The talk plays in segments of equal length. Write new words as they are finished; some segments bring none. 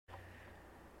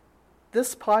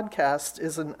This podcast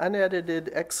is an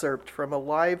unedited excerpt from a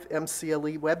live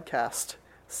MCLE webcast.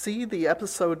 See the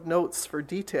episode notes for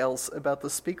details about the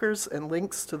speakers and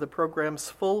links to the program's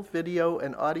full video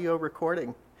and audio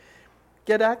recording.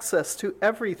 Get access to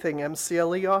everything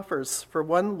MCLE offers for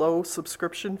one low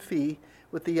subscription fee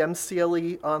with the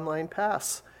MCLE Online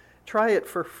Pass. Try it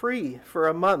for free for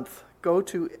a month. Go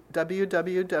to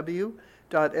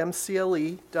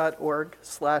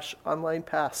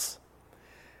www.mcle.org/onlinepass.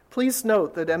 Please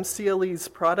note that MCLE's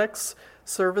products,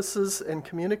 services, and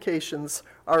communications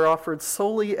are offered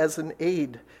solely as an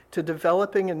aid to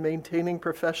developing and maintaining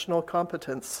professional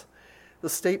competence. The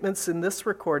statements in this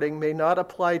recording may not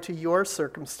apply to your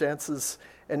circumstances,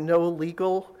 and no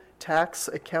legal, tax,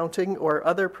 accounting, or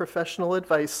other professional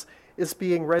advice is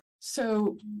being read.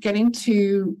 So getting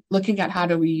to looking at how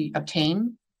do we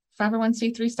obtain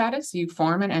 501c3 status, you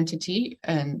form an entity,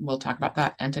 and we'll talk about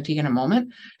that entity in a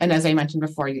moment. And as I mentioned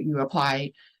before, you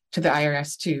apply to the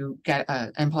IRS to get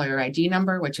an employer ID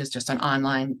number, which is just an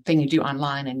online thing you do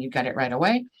online and you get it right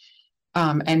away.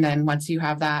 And then once you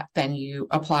have that, then you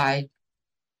apply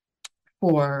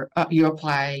on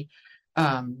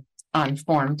Form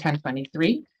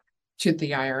 1023 to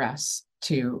the IRS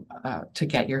to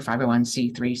get your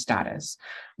 501c3 status.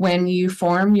 When you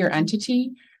form your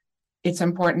entity, it's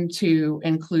important to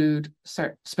include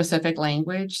specific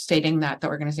language stating that the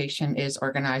organization is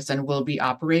organized and will be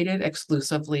operated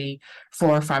exclusively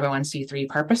for 501c3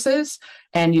 purposes.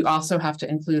 And you also have to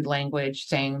include language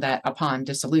saying that upon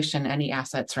dissolution, any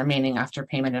assets remaining after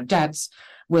payment of debts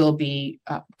will be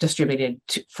distributed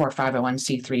for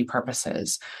 501c3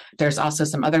 purposes. There's also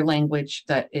some other language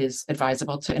that is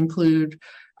advisable to include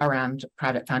around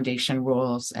private foundation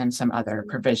rules and some other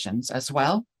provisions as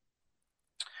well.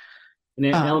 And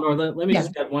Eleanor, let me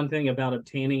just add one thing about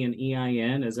obtaining an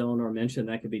EIN. As Eleanor mentioned,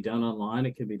 that could be done online.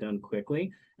 It can be done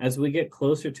quickly. As we get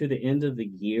closer to the end of the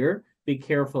year, be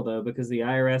careful, though, because the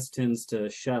IRS tends to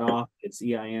shut off its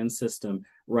EIN system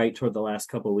right toward the last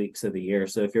couple of weeks of the year.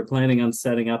 So if you're planning on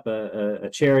setting up a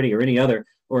charity or any other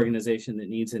organization that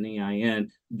needs an EIN,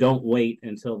 don't wait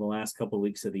until the last couple of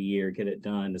weeks of the year. Get it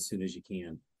done as soon as you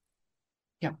can.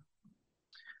 Yeah.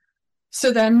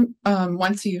 So then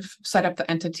once you've set up the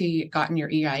entity, gotten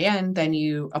your EIN, then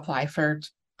you apply for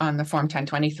on the Form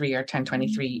 1023 or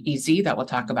 1023-EZ that we'll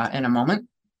talk about in a moment.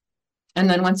 And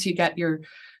then once you get your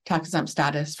tax exempt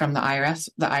status from the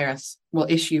IRS will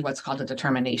issue what's called a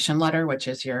determination letter, which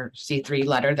is your C3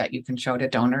 letter that you can show to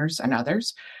donors and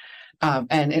others.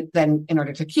 Then in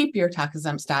order to keep your tax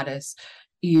exempt status,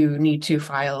 you need to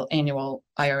file annual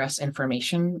IRS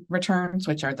information returns,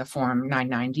 which are the Form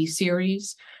 990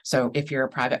 series. So if you're a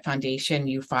private foundation,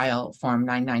 you file Form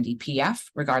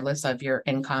 990-PF, regardless of your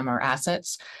income or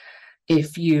assets.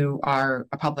 If you are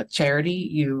a public charity,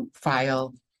 you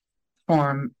file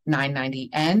Form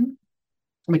 990-N,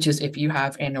 which is if you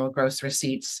have annual gross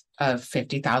receipts of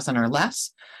 $50,000 or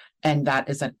less. And that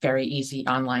is a very easy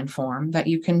online form that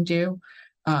you can do.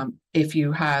 If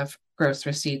you have gross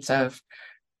receipts of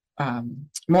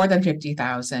more than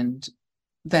 50,000,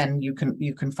 then you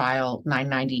can file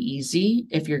 990-EZ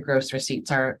if your gross receipts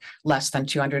are less than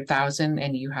 200,000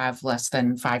 and you have less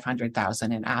than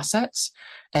 500,000 in assets.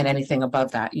 And anything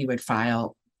above that, you would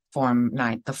file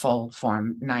the full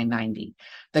Form 990.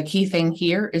 The key thing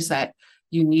here is that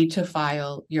you need to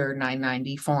file your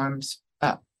 990 forms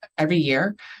every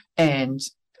year, and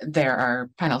there are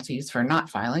penalties for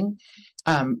not filing.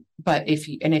 But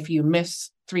if you miss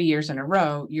 3 years in a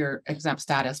row, your exempt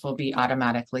status will be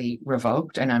automatically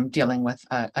revoked. And I'm dealing with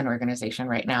an organization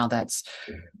right now that's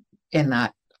in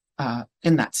that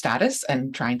status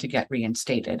and trying to get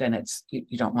reinstated. And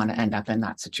you don't want to end up in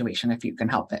that situation if you can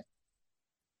help it.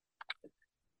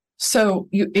 So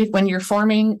when you're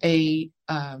forming an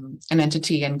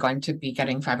entity and going to be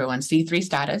getting 501c3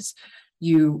 status,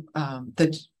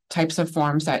 the types of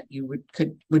forms that you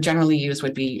would generally use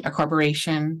would be a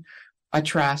corporation, a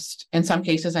trust, in some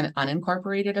cases an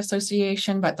unincorporated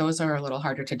association, but those are a little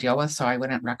harder to deal with, so I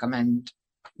wouldn't recommend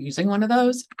using one of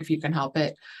those if you can help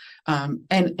it. And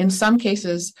in some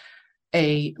cases,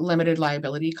 a limited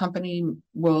liability company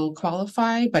will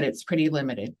qualify, but it's pretty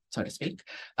limited, so to speak.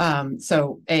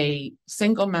 So a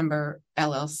single member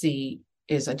LLC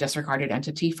is a disregarded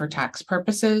entity for tax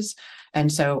purposes.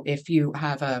 And so if you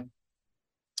have a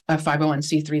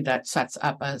 501c3 that sets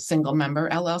up a single member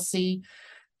LLC,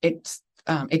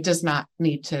 it does not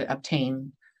need to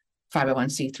obtain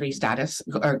 501c3 status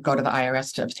or go to the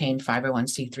IRS to obtain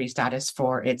 501c3 status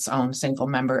for its own single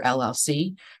member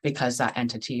LLC because that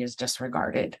entity is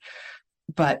disregarded.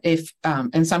 But if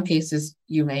in some cases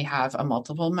you may have a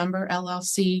multiple member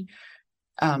LLC,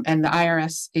 And the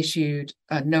IRS issued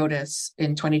a notice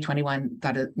in 2021,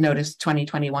 that is notice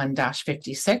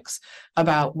 2021-56,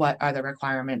 about what are the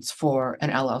requirements for an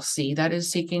LLC that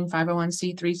is seeking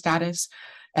 501c3 status.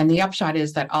 And the upshot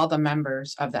is that all the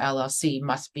members of the LLC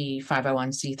must be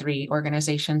 501c3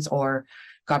 organizations or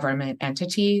government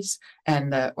entities,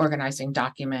 and the organizing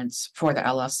documents for the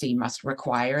LLC must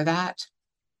require that.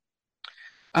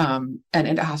 And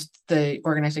the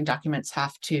organizing documents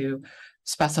have to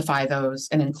specify those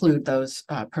and include those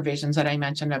provisions that I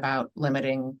mentioned about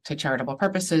limiting to charitable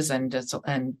purposes and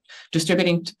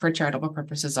distributing for charitable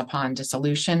purposes upon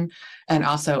dissolution, and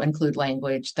also include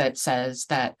language that says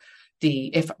that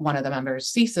if one of the members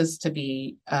ceases to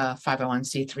be a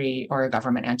 501c3 or a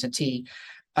government entity,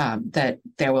 that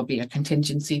there will be a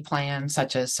contingency plan,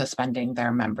 such as suspending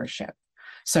their membership.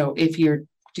 So if you're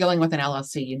dealing with an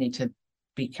LLC, you need to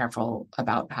be careful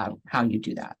about how you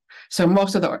do that. So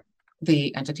most of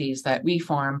the entities that we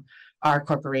form are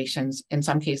corporations. In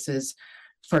some cases,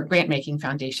 for grant-making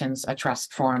foundations, a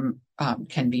trust form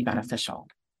can be beneficial.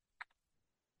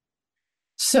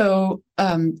 So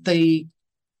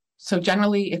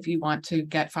generally, if you want to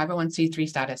get 501c3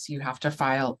 status, you have to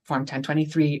file Form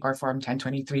 1023 or Form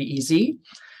 1023-EZ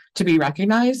to be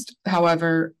recognized.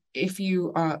 However, if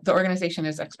the organization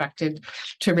is expected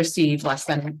to receive less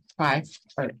than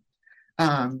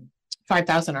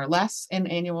 $5,000 or less in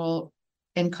annual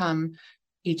income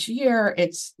each year,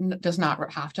 it does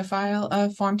not have to file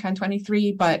a Form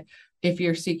 1023. But if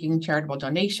you're seeking charitable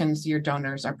donations, your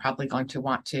donors are probably going to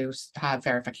want to have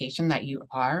verification that you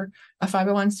are a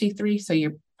 501c3. So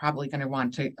you're probably going to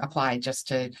want to apply just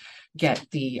to get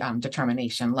the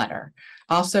determination letter.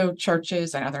 Also,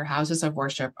 churches and other houses of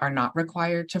worship are not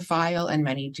required to file, and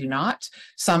many do not.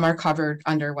 Some are covered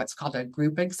under what's called a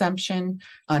group exemption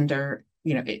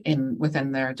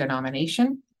within their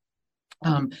denomination.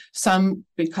 Some,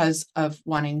 because of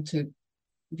wanting to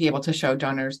be able to show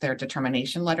donors their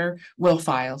determination letter, will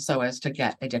file so as to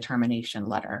get a determination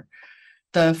letter.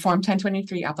 The Form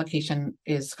 1023 application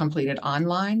is completed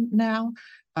online now.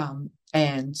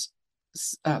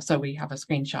 So we have a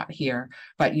screenshot here,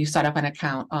 but you set up an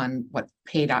account on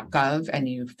pay.gov and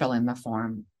you fill in the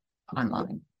form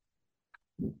online.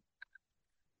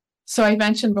 So I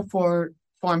mentioned before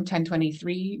Form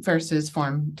 1023 versus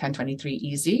Form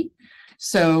 1023-EZ.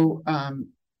 So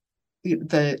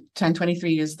the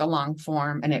 1023 is the long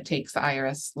form, and it takes the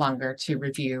IRS longer to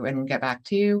review and get back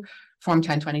to you. Form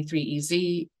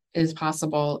 1023-EZ is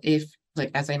possible if,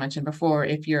 as I mentioned before,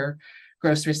 if your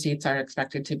gross receipts are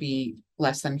expected to be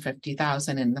less than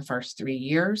 $50,000 in the first 3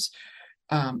 years,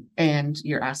 and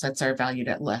your assets are valued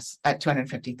at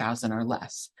 $250,000 or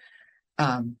less.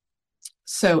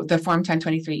 So the Form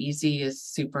 1023-EZ is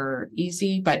super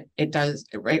easy, but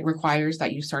it requires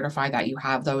that you certify that you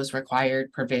have those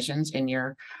required provisions in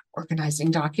your organizing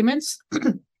documents.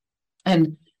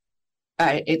 And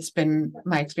it's been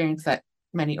my experience that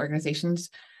many organizations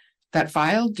that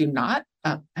file do not,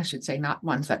 I should say not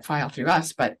ones that file through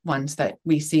us, but ones that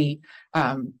we see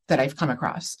that I've come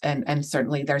across. And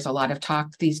certainly there's a lot of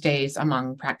talk these days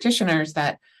among practitioners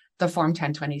that the Form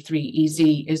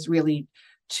 1023-EZ is really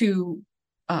too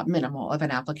minimal of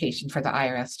an application for the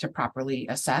IRS to properly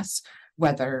assess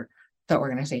whether the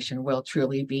organization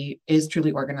is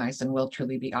truly organized and will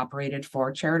truly be operated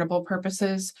for charitable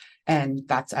purposes. And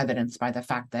that's evidenced by the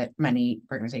fact that many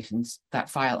organizations that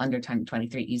file under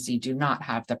 1023-EZ do not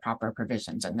have the proper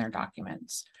provisions in their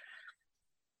documents.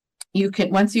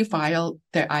 Once you file,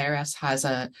 the IRS has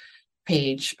a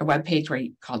web page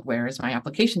called "Where is my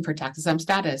application for tax exempt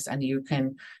status?" and you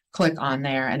can click on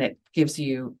there, and it gives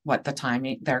you what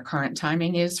their current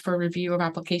timing is for review of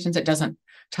applications. It doesn't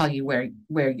tell you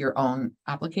where your own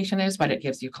application is, but it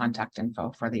gives you contact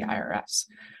info for the IRS.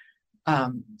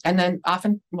 And then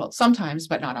sometimes,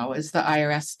 but not always, the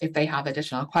IRS, if they have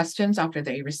additional questions after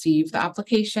they receive the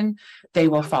application, they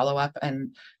will follow up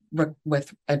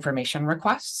with information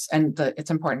requests, and it's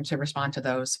important to respond to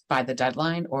those by the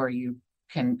deadline, or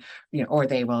or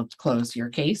they will close your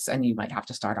case and you might have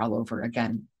to start all over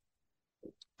again.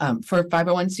 For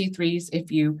 501c3s,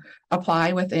 if you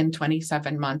apply within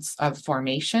 27 months of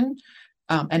formation,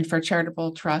 and for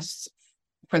charitable trusts,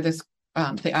 for this,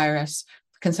 the IRS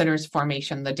considers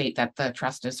formation the date that the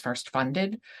trust is first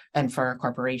funded, and for a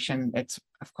corporation, it's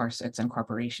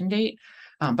incorporation date.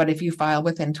 But if you file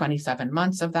within 27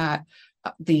 months of that,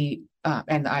 and the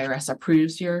IRS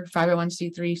approves your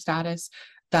 501c3 status,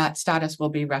 that status will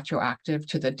be retroactive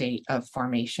to the date of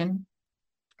formation,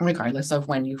 regardless of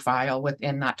when you file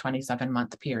within that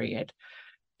 27-month period.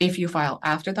 If you file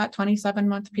after that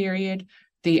 27-month period,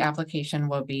 the application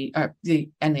will be, and the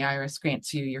IRS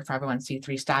grants you your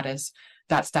 501c3 status,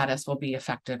 that status will be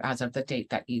effective as of the date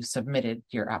that you submitted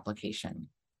your application.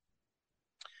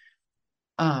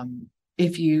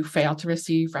 If you fail to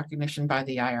receive recognition by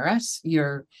the IRS,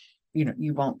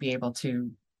 you won't be able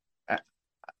to,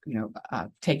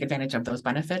 take advantage of those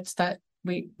benefits that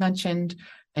we mentioned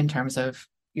in terms of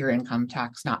your income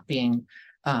tax not being,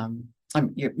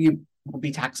 you will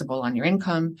be taxable on your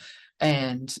income,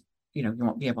 and you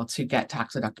won't be able to get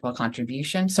tax deductible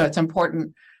contribution. So it's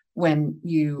important when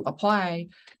you apply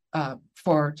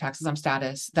for tax exempt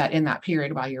status that in that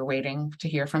period while you're waiting to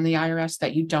hear from the IRS,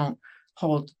 that you don't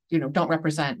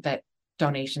represent that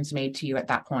donations made to you at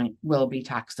that point will be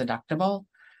tax deductible.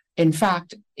 In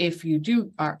fact, if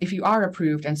you are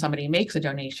approved and somebody makes a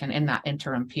donation in that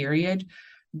interim period,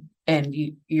 and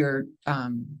your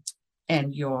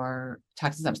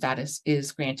tax exempt status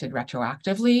is granted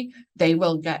retroactively, they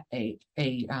will get be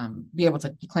able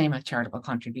to claim a charitable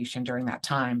contribution during that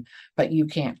time, but you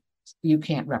can't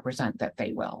represent that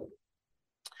they will.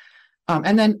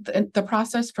 And then the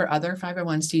process for other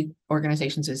 501c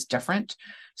organizations is different.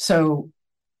 So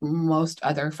most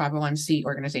other 501c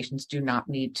organizations do not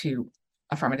need to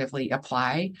affirmatively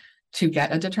apply to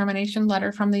get a determination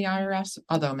letter from the IRS,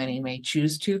 although many may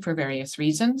choose to for various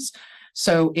reasons.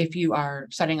 So if you are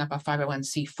setting up a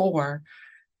 501c4,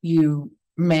 you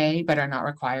may, but are not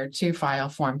required to, file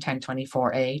Form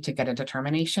 1024A to get a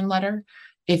determination letter.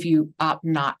 If you opt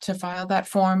not to file that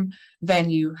form,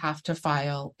 then you have to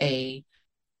file a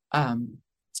notice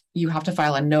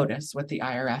with the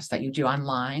IRS that you do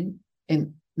online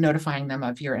in notifying them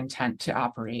of your intent to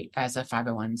operate as a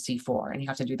 501c4, and you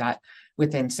have to do that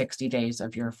within 60 days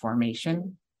of your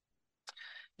formation.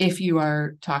 If you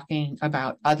are talking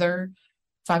about other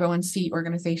 501c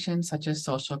organizations such as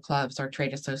social clubs or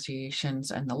trade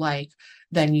associations and the like,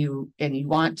 then you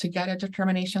want to get a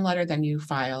determination letter, then you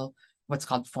file what's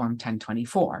called Form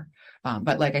 1024.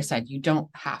 But like I said, you don't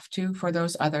have to for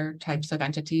those other types of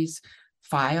entities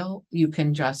file. You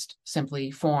can just simply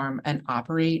form and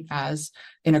operate as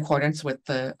in accordance with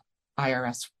the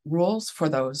IRS rules for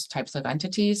those types of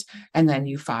entities, and then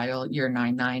you file your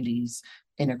 990s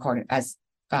in accordance as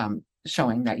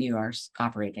showing that you are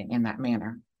operating in that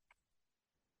manner.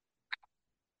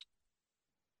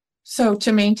 So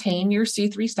to maintain your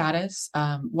C3 status,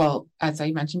 well, as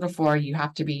I mentioned before, you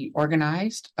have to be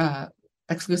organized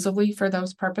exclusively for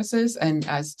those purposes, and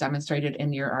as demonstrated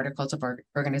in your articles of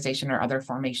organization or other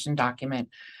formation document.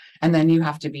 And then you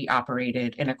have to be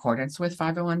operated in accordance with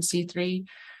 501c3.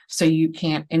 So you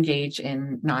can't engage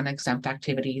in non-exempt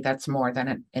activity that's more than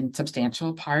an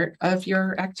insubstantial part of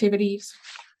your activities.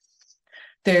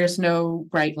 There's no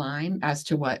bright line as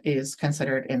to what is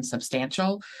considered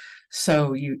insubstantial.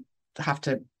 So you have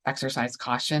to exercise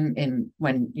caution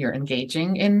when you're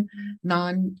engaging in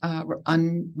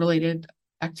unrelated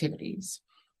activities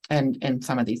and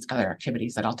some of these other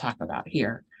activities that I'll talk about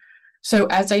here. So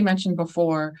as I mentioned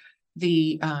before,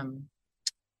 the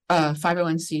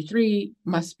 501c3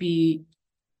 must be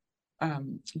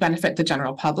benefit the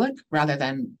general public rather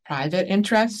than private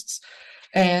interests.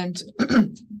 And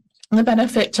the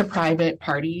benefit to private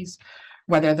parties,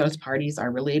 whether those parties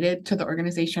are related to the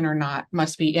organization or not,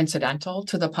 must be incidental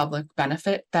to the public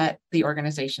benefit that the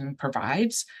organization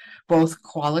provides, both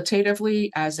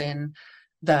qualitatively, as in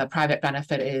the private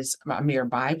benefit is a mere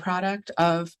byproduct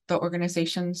of the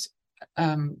organization's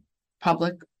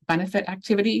public benefit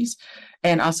activities,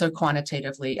 and also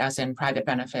quantitatively, as in private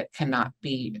benefit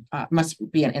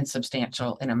must be an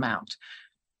insubstantial in amount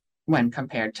when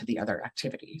compared to the other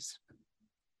activities.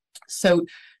 So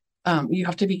you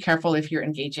have to be careful if you're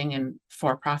engaging in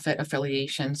for-profit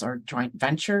affiliations or joint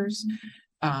ventures,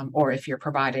 or if you're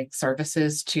providing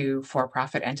services to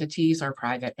for-profit entities or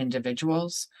private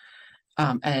individuals.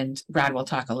 And Brad will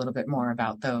talk a little bit more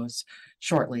about those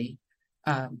shortly.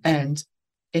 And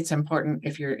it's important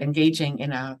if you're engaging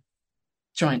in a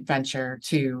joint venture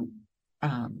to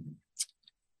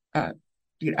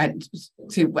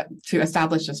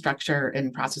establish a structure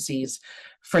and processes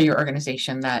for your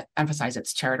organization that emphasize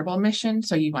its charitable mission.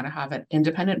 So you want to have an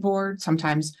independent board.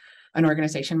 Sometimes an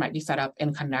organization might be set up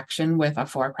in connection with a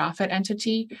for-profit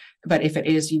entity, but if it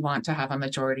is, you want to have a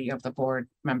majority of the board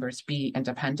members be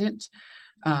independent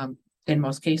in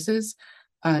most cases.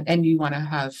 And you want to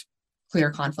have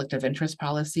clear conflict of interest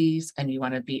policies, and you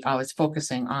want to be always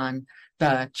focusing on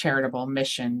the charitable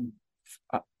mission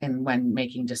and when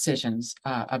making decisions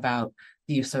about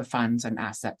the use of funds and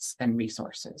assets and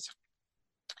resources.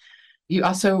 You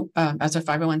also, as a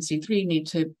 501c3, need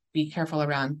to be careful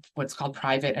around what's called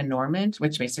private enormment,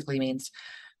 which basically means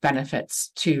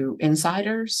benefits to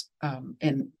insiders.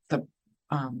 In the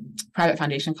private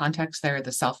foundation context, there are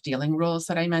the self-dealing rules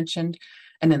that I mentioned.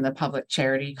 And in the public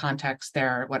charity context, there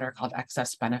are what are called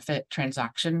excess benefit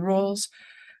transaction rules.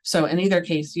 So in either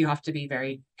case, you have to be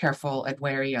very careful and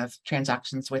wary of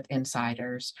transactions with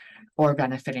insiders or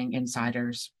benefiting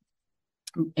insiders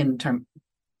in terms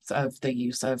of the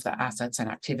use of the assets and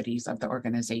activities of the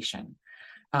organization,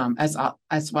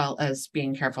 as well as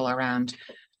being careful around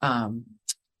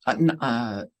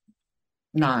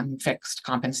non-fixed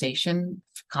compensation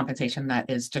that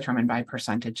is determined by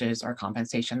percentages or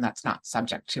compensation that's not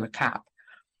subject to a cap.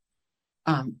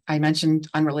 I mentioned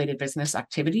unrelated business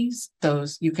activities.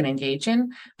 Those you can engage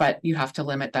in, but you have to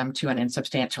limit them to an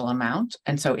insubstantial amount.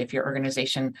 And so if your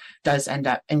organization does end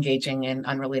up engaging in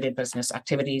unrelated business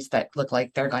activities that look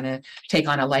like they're going to take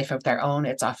on a life of their own,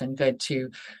 it's often good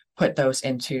to put those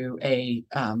into a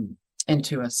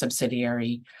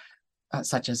subsidiary,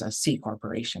 such as a C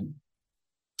corporation.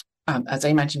 As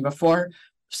I mentioned before,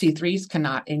 C3s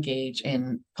cannot engage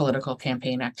in political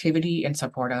campaign activity in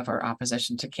support of or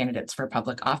opposition to candidates for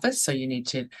public office. So you need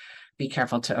to be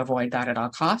careful to avoid that at all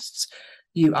costs.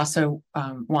 You also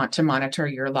want to monitor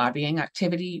your lobbying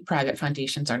activity. Private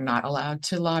foundations are not allowed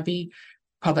to lobby.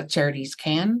 Public charities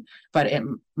can, but it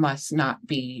must not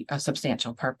be a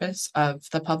substantial purpose of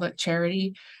the public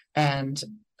charity. And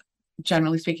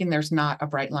generally speaking, there's not a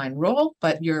bright line rule,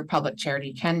 but your public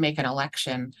charity can make an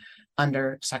election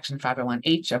under Section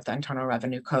 501H of the Internal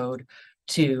Revenue Code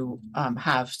to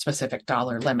have specific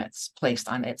dollar limits placed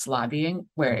on its lobbying,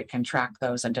 where it can track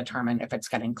those and determine if it's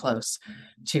getting close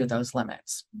to those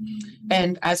limits.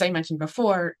 And as I mentioned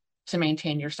before, to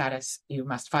maintain your status, you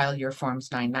must file your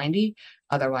Forms 990.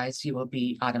 Otherwise, you will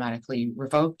be automatically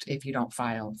revoked if you don't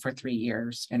file for 3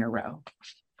 years in a row.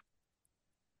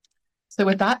 So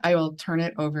with that, I will turn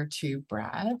it over to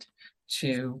Brad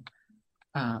to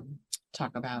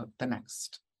talk about the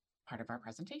next part of our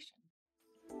presentation.